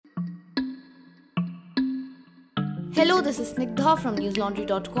Hello, this is Snigdha from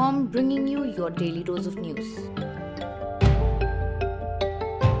newslaundry.com bringing you your daily dose of news.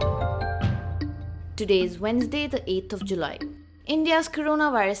 Today is Wednesday, the 8th of July. India's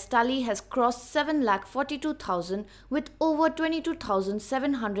coronavirus tally has crossed 7,42,000 with over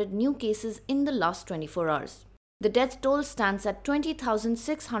 22,700 new cases in the last 24 hours. The death toll stands at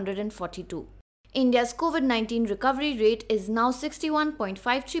 20,642. India's COVID-19 recovery rate is now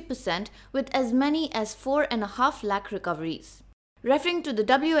 61.53% with as many as 4.5 lakh recoveries. Referring to the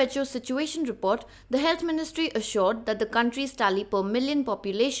WHO situation report, the Health Ministry assured that the country's tally per million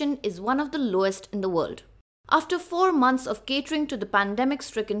population is one of the lowest in the world. After 4 months of catering to the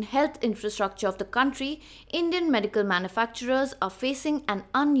pandemic-stricken health infrastructure of the country, Indian medical manufacturers are facing an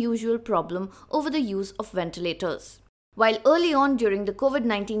unusual problem over the use of ventilators. While early on during the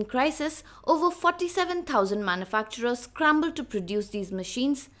COVID-19 crisis, over 47,000 manufacturers scrambled to produce these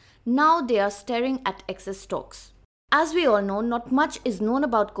machines, now they are staring at excess stocks. As we all know, not much is known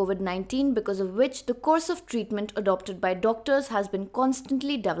about COVID-19 because of which the course of treatment adopted by doctors has been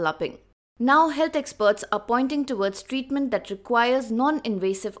constantly developing. Now health experts are pointing towards treatment that requires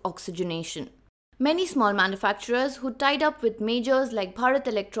non-invasive oxygenation. Many small manufacturers who tied up with majors like Bharat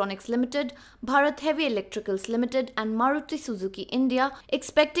Electronics Limited, Bharat Heavy Electricals Limited and Maruti Suzuki India,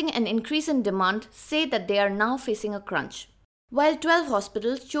 expecting an increase in demand, say that they are now facing a crunch. While 12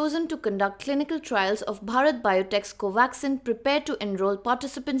 hospitals chosen to conduct clinical trials of Bharat Biotech's Covaxin prepare to enroll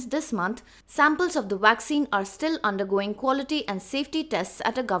participants this month, samples of the vaccine are still undergoing quality and safety tests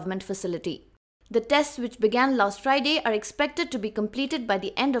at a government facility. The tests, which began last Friday, are expected to be completed by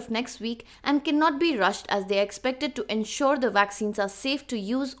the end of next week and cannot be rushed as they are expected to ensure the vaccines are safe to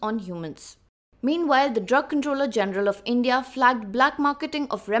use on humans. Meanwhile, the Drug Controller General of India flagged black marketing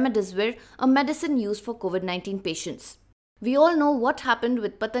of Remdesivir, a medicine used for COVID-19 patients. We all know what happened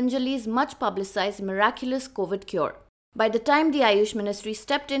with Patanjali's much publicized miraculous COVID cure. By the time the Ayush Ministry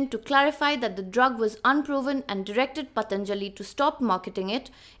stepped in to clarify that the drug was unproven and directed Patanjali to stop marketing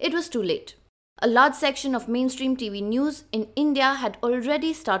it, it was too late. A large section of mainstream TV news in India had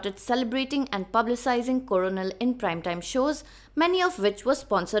already started celebrating and publicizing Coronel in primetime shows, many of which were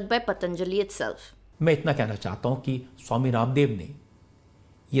sponsored by Patanjali itself. मैं इतना कहना चाहता हूं कि स्वामी रामदेव ने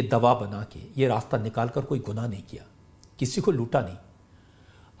ये दवा बना के ये रास्ता निकालकर कोई गुनाह नहीं किया, किसी को लूटा नहीं,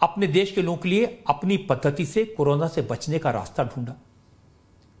 अपने देश के लोगों के लिए अपनी पद्धति से कोरोना से बचने का रास्ता ढूंढा,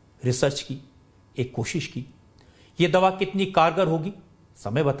 रिसर्च की, एक कोशिश की। ये दवा कितनी कारगर होगी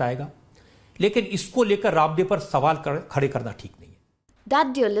समय बताएगा, लेकिन इसको लेकर रामदेव पर सवाल खड़े करना ठीक नहीं है।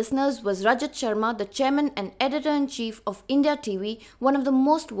 That, dear listeners, was Rajat Sharma, the chairman and editor-in-chief of India TV, one of the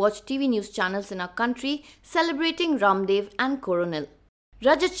most watched TV news channels in our country, celebrating Ramdev and Coronel.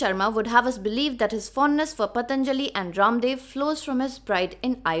 Rajat Sharma would have us believe that his fondness for Patanjali and Ramdev flows from his pride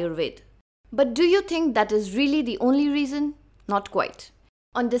in Ayurveda. But do you think that is really the only reason? Not quite.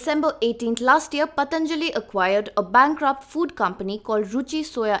 On December 18th last year, Patanjali acquired a bankrupt food company called Ruchi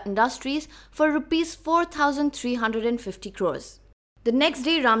Soya Industries for Rs 4,350 crores. The next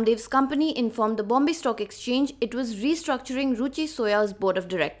day, Ramdev's company informed the Bombay Stock Exchange it was restructuring Ruchi Soya's board of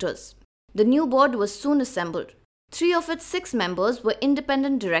directors. The new board was soon assembled. 3 of its 6 members were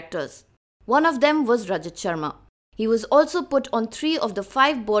independent directors. One of them was Rajat Sharma. He was also put on 3 of the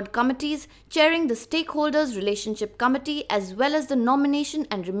 5 board committees, chairing the Stakeholders Relationship Committee as well as the Nomination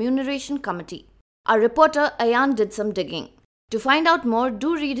and Remuneration Committee. Our reporter Ayan did some digging. To find out more,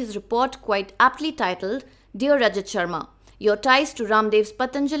 do read his report quite aptly titled, Dear Rajat Sharma, Your ties to Ramdev's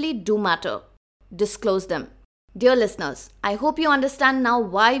Patanjali do matter. Disclose them. Dear listeners, I hope you understand now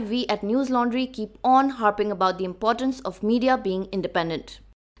why we at News Laundry keep on harping about the importance of media being independent.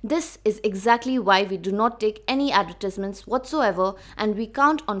 This is exactly why we do not take any advertisements whatsoever, and we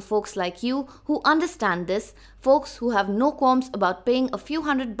count on folks like you who understand this, folks who have no qualms about paying a few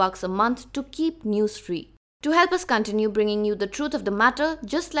 $100 a month to keep news free. To help us continue bringing you the truth of the matter,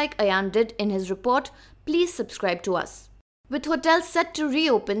 just like Ayan did in his report, please subscribe to us. With hotels set to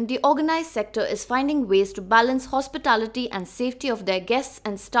reopen, the organized sector is finding ways to balance hospitality and safety of their guests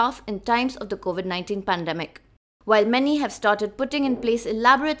and staff in times of the COVID-19 pandemic. While many have started putting in place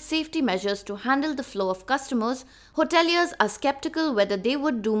elaborate safety measures to handle the flow of customers, hoteliers are skeptical whether they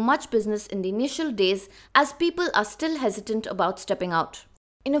would do much business in the initial days as people are still hesitant about stepping out.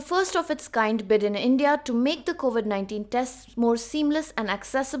 In a first-of-its-kind bid in India to make the COVID-19 tests more seamless and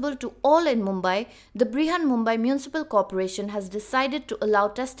accessible to all in Mumbai, the Brihan Mumbai Municipal Corporation has decided to allow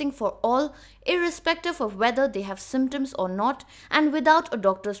testing for all, irrespective of whether they have symptoms or not, and without a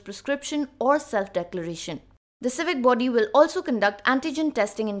doctor's prescription or self-declaration. The civic body will also conduct antigen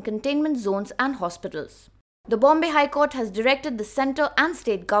testing in containment zones and hospitals. The Bombay High Court has directed the centre and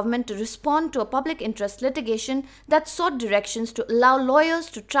state government to respond to a public interest litigation that sought directions to allow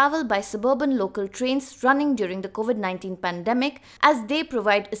lawyers to travel by suburban local trains running during the COVID-19 pandemic as they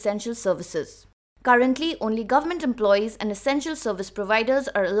provide essential services. Currently, only government employees and essential service providers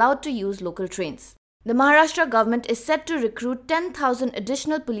are allowed to use local trains. The Maharashtra government is set to recruit 10,000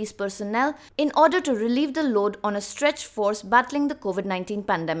 additional police personnel in order to relieve the load on a stretched force battling the COVID-19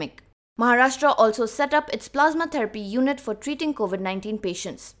 pandemic. Maharashtra also set up its plasma therapy unit for treating COVID-19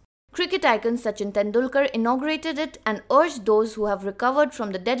 patients. Cricket icon Sachin Tendulkar inaugurated it and urged those who have recovered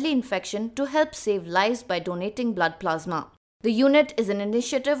from the deadly infection to help save lives by donating blood plasma. The unit is an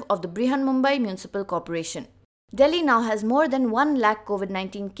initiative of the Brihanmumbai Municipal Corporation. Delhi now has more than 1 lakh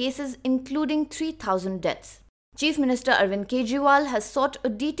COVID-19 cases, including 3,000 deaths. Chief Minister Arvind Kejriwal has sought a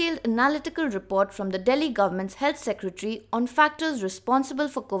detailed analytical report from the Delhi government's health secretary on factors responsible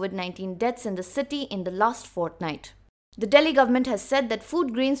for COVID-19 deaths in the city in the last fortnight. The Delhi government has said that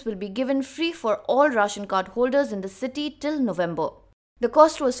food grains will be given free for all ration card holders in the city till November. The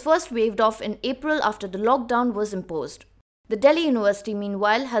cost was first waived off in April after the lockdown was imposed. The Delhi University,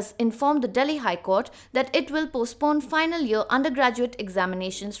 meanwhile, has informed the Delhi High Court that it will postpone final year undergraduate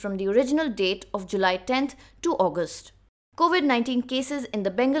examinations from the original date of July 10th to August. COVID-19 cases in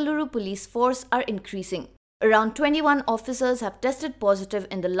the Bengaluru police force are increasing. Around 21 officers have tested positive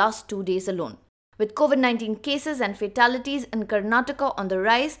in the last 2 days alone. With COVID-19 cases and fatalities in Karnataka on the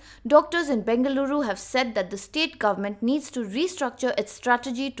rise, doctors in Bengaluru have said that the state government needs to restructure its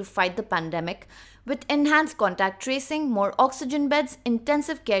strategy to fight the pandemic, with enhanced contact tracing, more oxygen beds,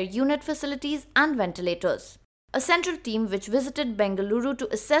 intensive care unit facilities and ventilators. A central team which visited Bengaluru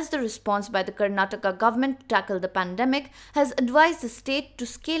to assess the response by the Karnataka government to tackle the pandemic has advised the state to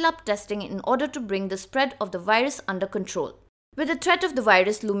scale up testing in order to bring the spread of the virus under control. With the threat of the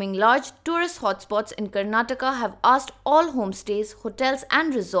virus looming large, tourist hotspots in Karnataka have asked all homestays, hotels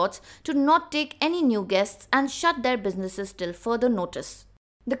and resorts to not take any new guests and shut their businesses till further notice.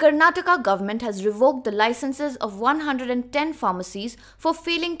 The Karnataka government has revoked the licenses of 110 pharmacies for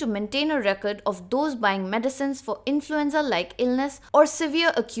failing to maintain a record of those buying medicines for influenza-like illness or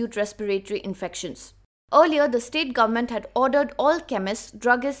severe acute respiratory infections. Earlier, the state government had ordered all chemists,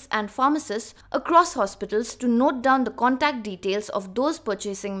 druggists and pharmacists across hospitals to note down the contact details of those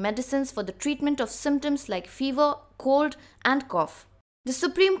purchasing medicines for the treatment of symptoms like fever, cold and cough. The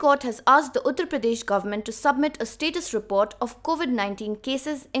Supreme Court has asked the Uttar Pradesh government to submit a status report of COVID-19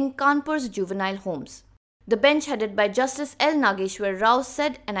 cases in Kanpur's juvenile homes. The bench headed by Justice L. Nageshwar Rao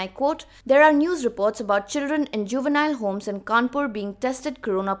said, and I quote, "There are news reports about children in juvenile homes in Kanpur being tested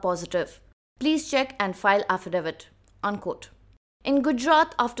corona positive. Please check and file affidavit." Unquote. In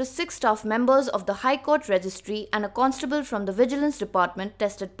Gujarat, after 6 staff members of the High Court Registry and a constable from the Vigilance Department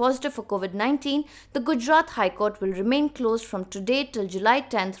tested positive for COVID-19, the Gujarat High Court will remain closed from today till July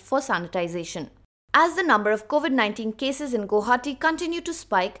 10th for sanitization. As the number of COVID-19 cases in Guwahati continue to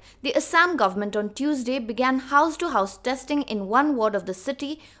spike, the Assam government on Tuesday began house-to-house testing in one ward of the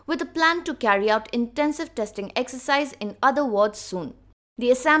city with a plan to carry out intensive testing exercise in other wards soon. The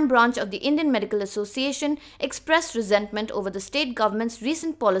Assam branch of the Indian Medical Association expressed resentment over the state government's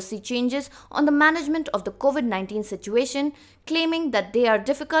recent policy changes on the management of the COVID-19 situation, claiming that they are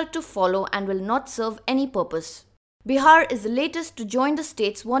difficult to follow and will not serve any purpose. Bihar is the latest to join the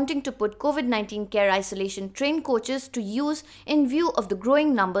states wanting to put COVID-19 care isolation trained coaches to use in view of the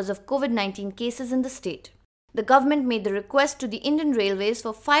growing numbers of COVID-19 cases in the state. The government made the request to the Indian Railways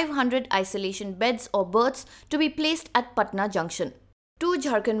for 500 isolation beds or berths to be placed at Patna Junction. 2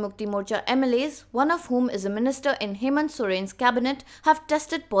 Jharkhand Mukti Morcha MLAs, one of whom is a minister in Hemant Soren's cabinet, have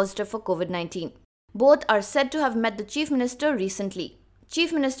tested positive for COVID-19. Both are said to have met the Chief Minister recently.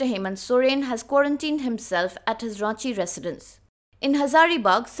 Chief Minister Hemant Soren has quarantined himself at his Ranchi residence. In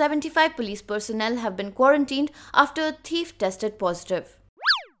Hazaribagh, 75 police personnel have been quarantined after a thief tested positive.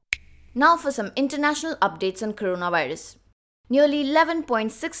 Now for some international updates on coronavirus. Nearly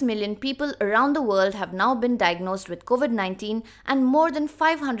 11.6 million people around the world have now been diagnosed with COVID-19 and more than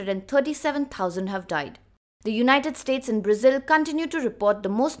 537,000 have died. The United States and Brazil continue to report the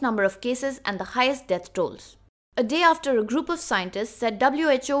most number of cases and the highest death tolls. A day after a group of scientists said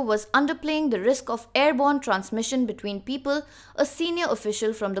WHO was underplaying the risk of airborne transmission between people, a senior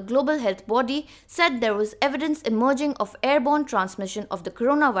official from the global health body said there was evidence emerging of airborne transmission of the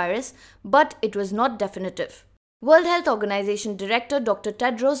coronavirus, but it was not definitive. World Health Organization Director Dr.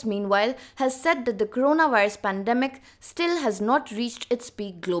 Tedros, meanwhile, has said that the coronavirus pandemic still has not reached its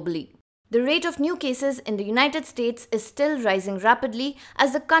peak globally. The rate of new cases in the United States is still rising rapidly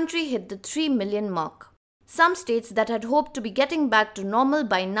as the country hit the 3 million mark. Some states that had hoped to be getting back to normal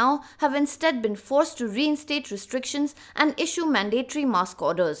by now have instead been forced to reinstate restrictions and issue mandatory mask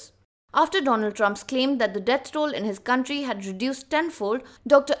orders. After Donald Trump's claim that the death toll in his country had reduced tenfold,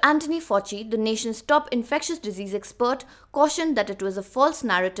 Dr. Anthony Fauci, the nation's top infectious disease expert, cautioned that it was a false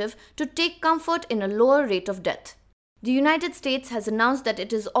narrative to take comfort in a lower rate of death. The United States has announced that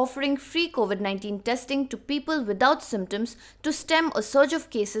it is offering free COVID-19 testing to people without symptoms to stem a surge of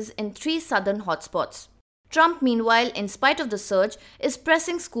cases in 3 southern hotspots. Trump, meanwhile, in spite of the surge, is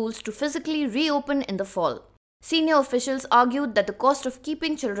pressing schools to physically reopen in the fall. Senior officials argued that the cost of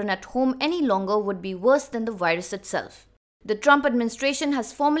keeping children at home any longer would be worse than the virus itself. The Trump administration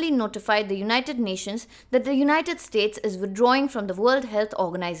has formally notified the United Nations that the United States is withdrawing from the World Health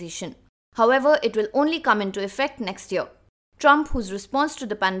Organization. However, it will only come into effect next year. Trump, whose response to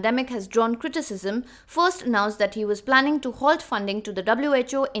the pandemic has drawn criticism, first announced that he was planning to halt funding to the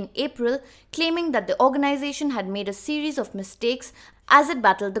WHO in April, claiming that the organization had made a series of mistakes as it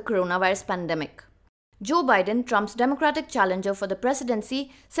battled the coronavirus pandemic. Joe Biden, Trump's Democratic challenger for the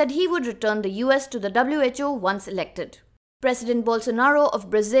presidency, said he would return the US to the WHO once elected. President Bolsonaro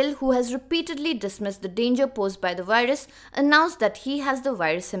of Brazil, who has repeatedly dismissed the danger posed by the virus, announced that he has the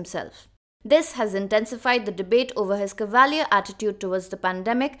virus himself. This has intensified the debate over his cavalier attitude towards the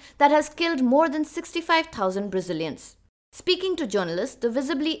pandemic that has killed more than 65,000 Brazilians. Speaking to journalists, the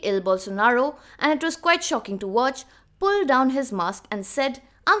visibly ill Bolsonaro, and it was quite shocking to watch, pulled down his mask and said,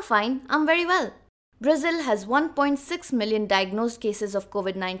 "I'm fine, I'm very well." Brazil has 1.6 million diagnosed cases of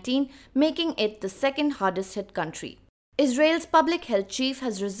COVID-19, making it the second hardest hit country. Israel's public health chief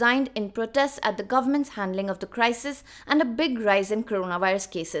has resigned in protest at the government's handling of the crisis and a big rise in coronavirus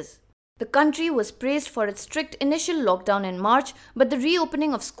cases. The country was praised for its strict initial lockdown in March, but the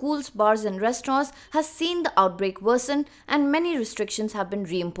reopening of schools, bars and restaurants has seen the outbreak worsen and many restrictions have been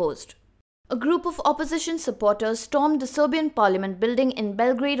reimposed. A group of opposition supporters stormed the Serbian parliament building in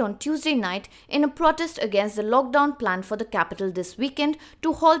Belgrade on Tuesday night in a protest against the lockdown planned for the capital this weekend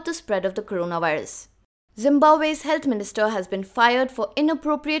to halt the spread of the coronavirus. Zimbabwe's health minister has been fired for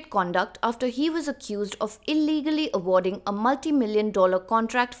inappropriate conduct after he was accused of illegally awarding a multi-million-dollar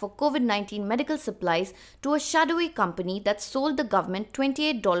contract for COVID-19 medical supplies to a shadowy company that sold the government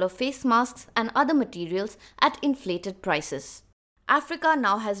 $28 face masks and other materials at inflated prices. Africa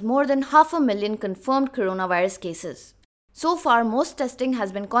now has more than 500,000 confirmed coronavirus cases. So far, most testing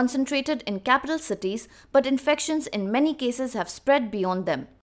has been concentrated in capital cities, but infections in many cases have spread beyond them.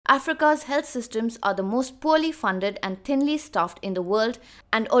 Africa's health systems are the most poorly funded and thinly staffed in the world,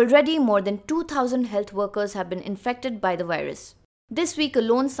 and already more than 2,000 health workers have been infected by the virus. This week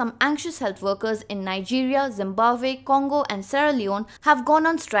alone, some anxious health workers in Nigeria, Zimbabwe, Congo, and Sierra Leone have gone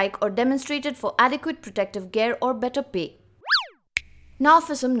on strike or demonstrated for adequate protective gear or better pay. Now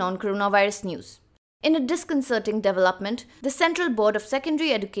for some non-coronavirus news. In a disconcerting development, the Central Board of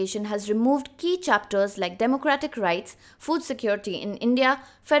Secondary Education has removed key chapters like democratic rights, food security in India,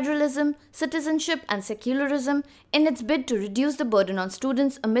 federalism, citizenship and secularism in its bid to reduce the burden on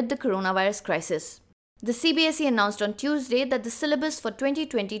students amid the coronavirus crisis. The CBSE announced on Tuesday that the syllabus for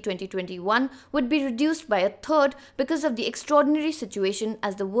 2020-2021 would be reduced by a third because of the extraordinary situation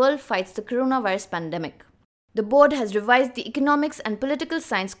as the world fights the coronavirus pandemic. The board has revised the economics and political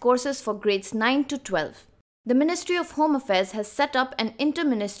science courses for grades 9 to 12. The Ministry of Home Affairs has set up an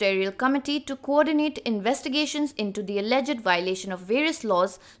interministerial committee to coordinate investigations into the alleged violation of various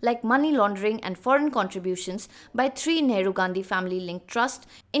laws like money laundering and foreign contributions by 3 Nehru Gandhi Family Linked Trusts,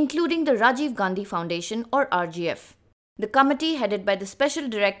 including the Rajiv Gandhi Foundation or RGF. The committee, headed by the Special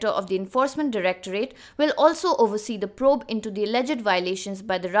Director of the Enforcement Directorate, will also oversee the probe into the alleged violations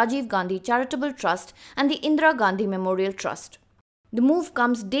by the Rajiv Gandhi Charitable Trust and the Indira Gandhi Memorial Trust. The move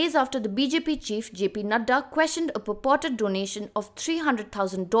comes days after the BJP chief JP Nadda questioned a purported donation of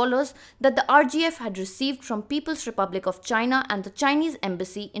 $300,000 that the RGF had received from People's Republic of China and the Chinese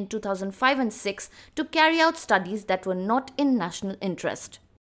Embassy in 2005 and 6 to carry out studies that were not in national interest.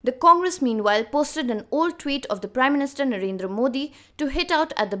 The Congress, meanwhile, posted an old tweet of the Prime Minister Narendra Modi to hit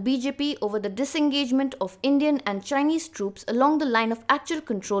out at the BJP over the disengagement of Indian and Chinese troops along the line of actual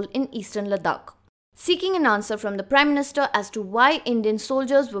control in eastern Ladakh. Seeking an answer from the Prime Minister as to why Indian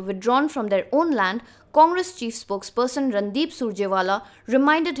soldiers were withdrawn from their own land, Congress chief spokesperson Randeep Surjewala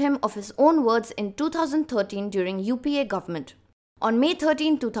reminded him of his own words in 2013 during UPA government. On May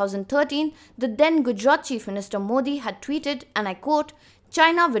 13, 2013, the then Gujarat Chief Minister Modi had tweeted, and I quote,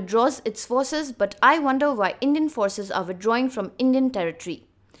 "China withdraws its forces, but I wonder why Indian forces are withdrawing from Indian territory.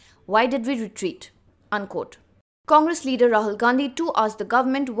 Why did we retreat?" Unquote. Congress leader Rahul Gandhi too asked the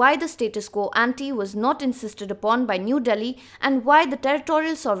government why the status quo ante was not insisted upon by New Delhi and why the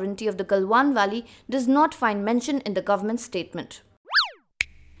territorial sovereignty of the Galwan Valley does not find mention in the government's statement.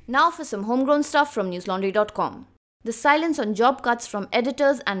 Now for some homegrown stuff from newslaundry.com. The silence on job cuts from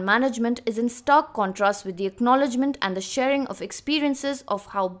editors and management is in stark contrast with the acknowledgement and the sharing of experiences of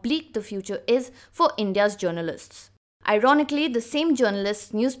how bleak the future is for India's journalists. Ironically, the same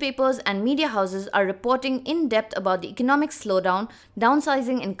journalists, newspapers and media houses are reporting in depth about the economic slowdown,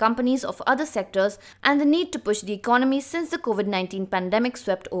 downsizing in companies of other sectors and the need to push the economy since the COVID-19 pandemic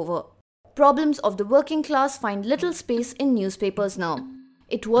swept over. Problems of the working class find little space in newspapers now.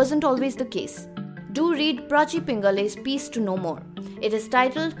 It wasn't always the case. Do read Prachi Pingale's piece to know more. It is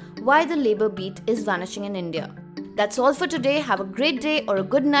titled, Why the Labour Beat is Vanishing in India. That's all for today. Have a great day or a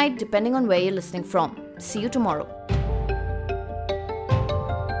good night depending on where you're listening from. See you tomorrow.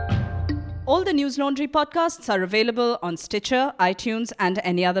 All the News Laundry podcasts are available on Stitcher, iTunes and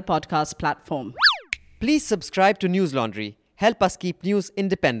any other podcast platform. Please subscribe to News Laundry. Help us keep news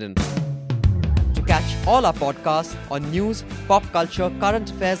independent. To catch all our podcasts on news, pop culture, current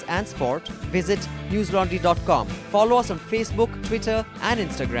affairs and sport, visit newslaundry.com. Follow us on Facebook, Twitter and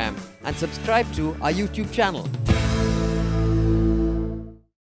Instagram and subscribe to our YouTube channel.